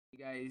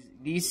Hey guys,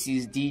 this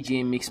is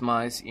DJ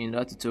Mixmas in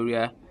that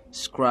tutorial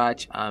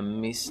scratch and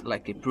mix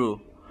like a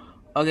pro.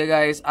 Okay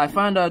guys, I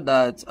found out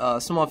that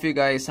some of you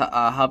guys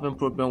are having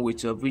problem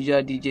with your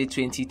VirtualDJ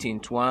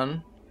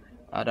 2021,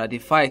 that the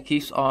file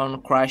keeps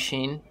on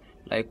crashing.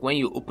 Like when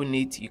you open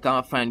it you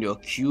can't find your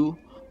queue,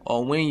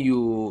 or when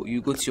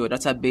you go to your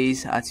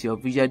database at your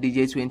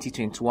VirtualDJ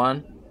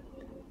 2021,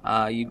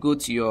 you go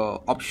to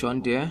your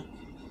option there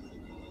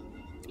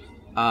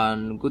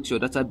and go to your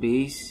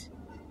database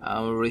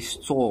and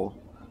restore.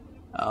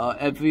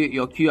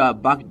 Your queue are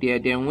back there.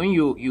 Then when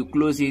you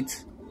close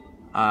it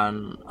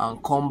and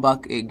come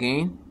back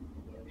again,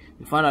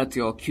 you find that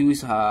your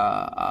queues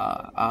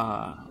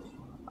have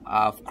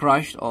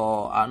crashed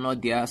or are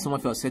not there. Some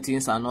of your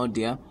settings are not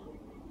there.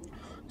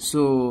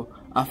 So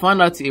I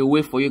found out a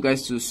way for you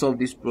guys to solve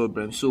this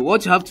problem. So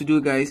what you have to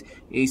do, guys,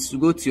 is to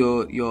go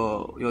to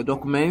your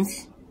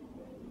documents.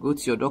 Go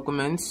to your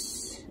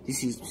documents.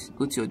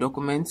 Go to your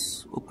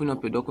documents, open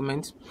up your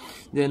document,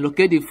 then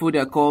locate the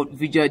folder called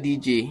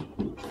VirtualDJ.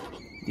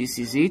 This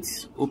is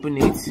it. Open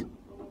it.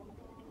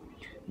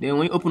 Then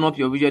when you open up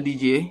your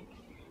VirtualDJ,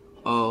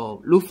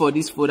 look for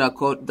this folder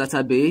called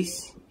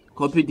database.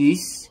 Copy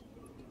this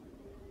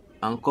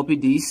and copy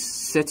these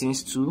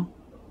settings too,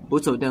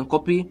 both of them.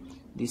 Copy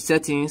the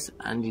settings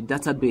and the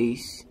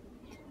database,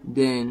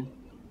 then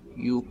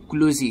you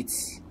close it.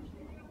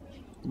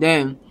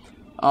 Then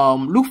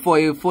look for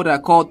a folder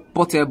called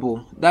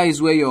portable. That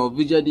is where your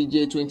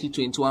VirtualDJ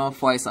 2021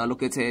 files are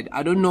located.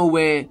 I don't know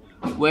where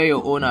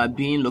your own are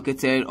being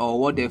located or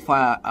what the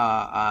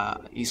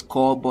file is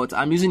called, but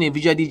I'm using a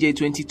VirtualDJ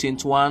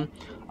 2021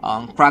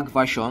 crack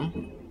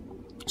version.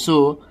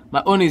 So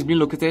my own is being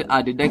located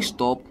at the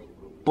desktop.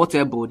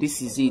 Portable,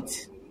 this is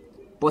it.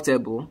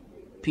 Portable,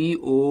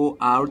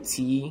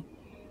 P-O-R-T-A-B-L-E,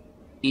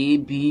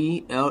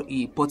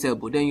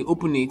 portable. Then you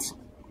open it.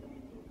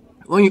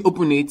 When you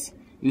open it,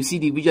 you see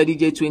the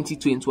VirtualDJ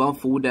 2021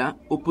 folder.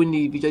 Open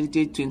the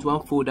VirtualDJ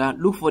 21 folder.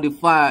 Look for the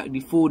file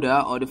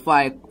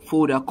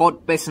folder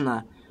called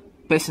personal.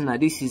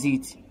 This is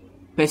it.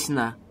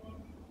 Personal.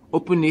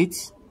 Open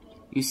it.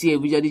 You see a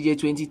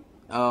VirtualDJ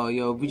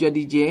your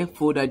VirtualDJ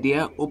folder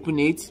there. Open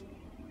it.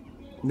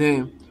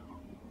 Then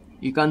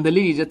you can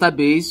delete the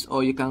database,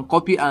 or you can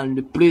copy and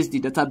replace the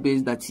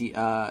database that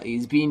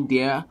is being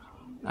there,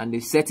 and the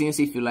settings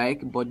if you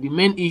like. But the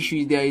main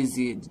issue there is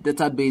the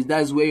database.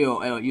 That is where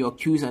your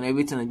queues and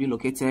everything will be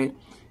located.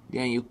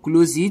 Then you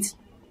close it.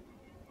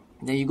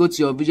 Then you go to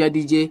your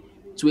VirtualDJ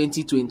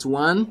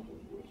 2021.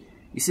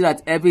 You see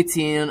that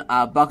everything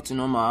are back to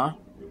normal.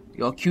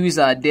 Your queues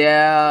are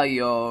there,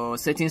 your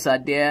settings are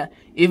there.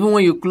 Even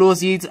when you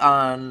close it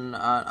and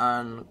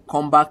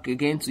come back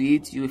again to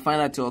it, you will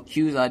find that your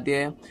queues are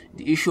there.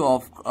 The issue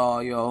of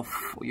your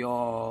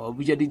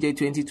VirtualDJ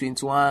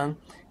 2021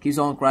 keeps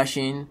on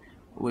crashing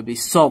will be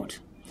solved.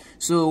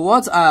 So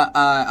what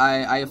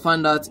I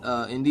found out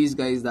in this,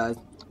 guys, that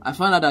I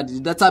found out that the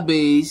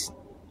database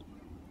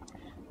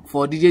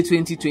for DJ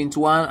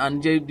 2021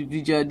 and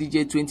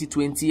VirtualDJ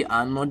 2020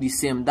 are not the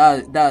same.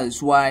 That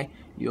is why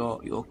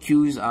your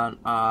queues are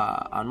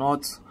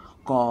not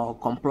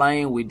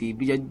complying with the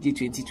VirtualDJ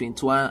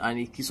 2021 and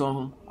it keeps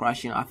on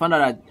crashing. I found out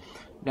that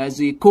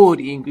there's a code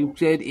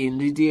encrypted in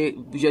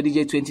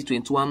VirtualDJ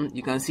 2021.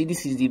 You can see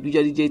this is the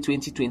VirtualDJ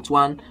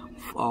 2021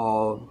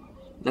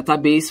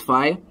 database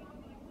file.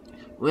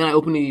 When I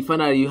open it, you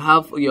find out you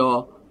have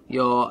your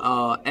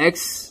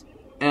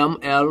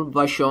XML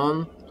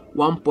version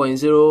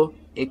 1.0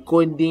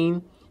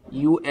 encoding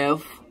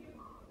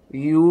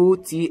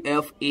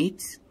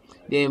UTF-8.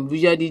 Then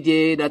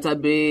VirtualDJ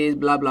database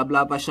blah blah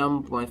blah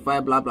version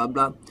 0.5 blah blah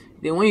blah.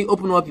 Then when you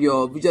open up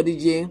your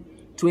VirtualDJ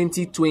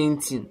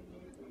 2020,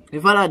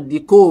 you find out the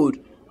code,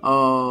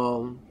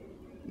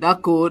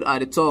 that code at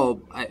the top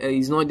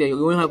is not there. You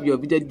won't have your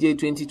VirtualDJ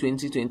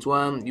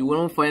 2020-21. You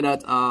won't find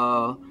out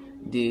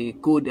the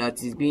code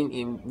that is being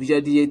in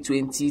VirtualDJ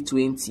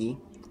 2020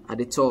 at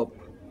the top.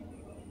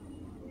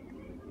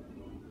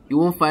 You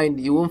won't find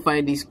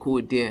this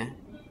code there.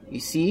 You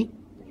see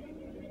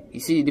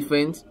the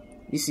difference.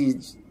 This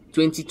is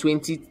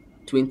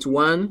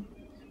 2020-21.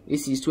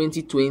 This is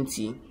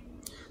 2020.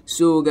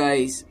 So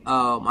guys,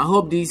 I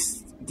hope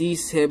this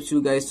helps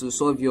you guys to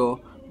solve your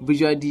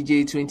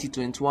VirtualDJ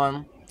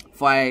 2021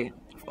 file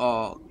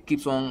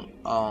keeps on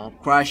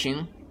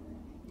crashing.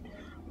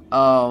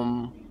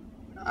 I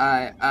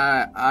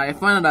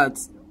found that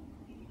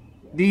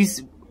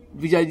this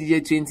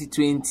VirtualDJ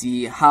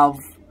 2020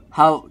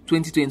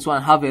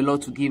 2021 have a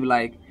lot to give.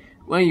 Like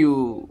when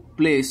you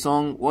play a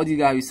song, what do you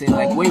guys saying?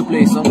 Like when you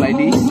play a song like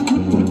this,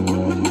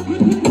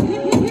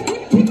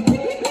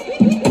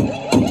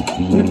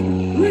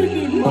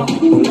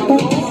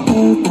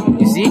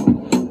 you see,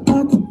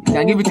 you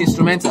can give it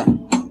instrumental.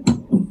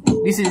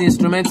 This is the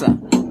instrumental.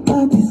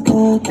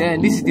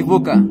 Then this is the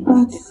vocal.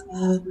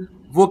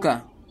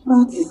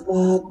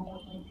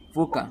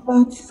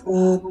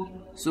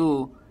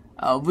 So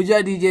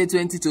VirtualDJ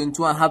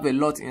 2021 have a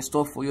lot in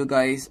store for you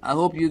guys. I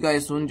hope you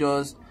guys won't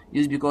just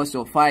use because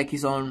your file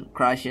keeps on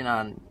crashing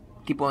and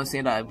keep on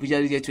saying that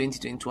VirtualDJ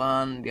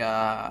 2021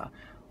 their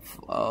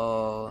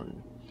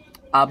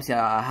apps that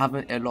are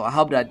having a lot. I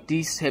hope that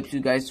this helps you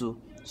guys to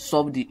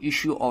solve the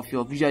issue of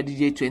your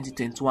VirtualDJ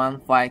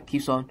 2021 file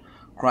keeps on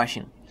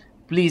crashing.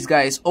 Please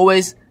guys,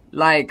 always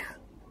like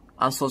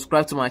and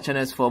subscribe to my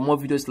channels for more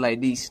videos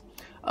like this.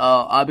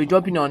 I'll be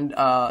dropping on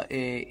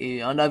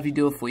another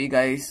video for you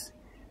guys,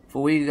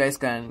 for where you guys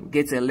can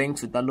get a link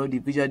to download the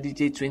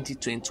VirtualDJ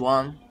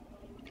 2021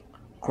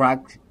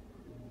 cracked.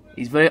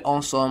 It's very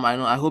awesome.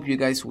 I hope you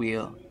guys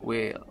will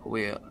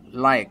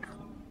like.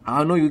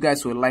 I know you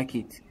guys will like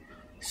it.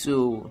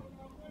 So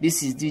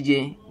this is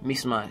DJ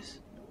Mixmas.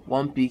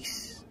 One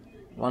peace,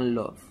 one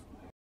love.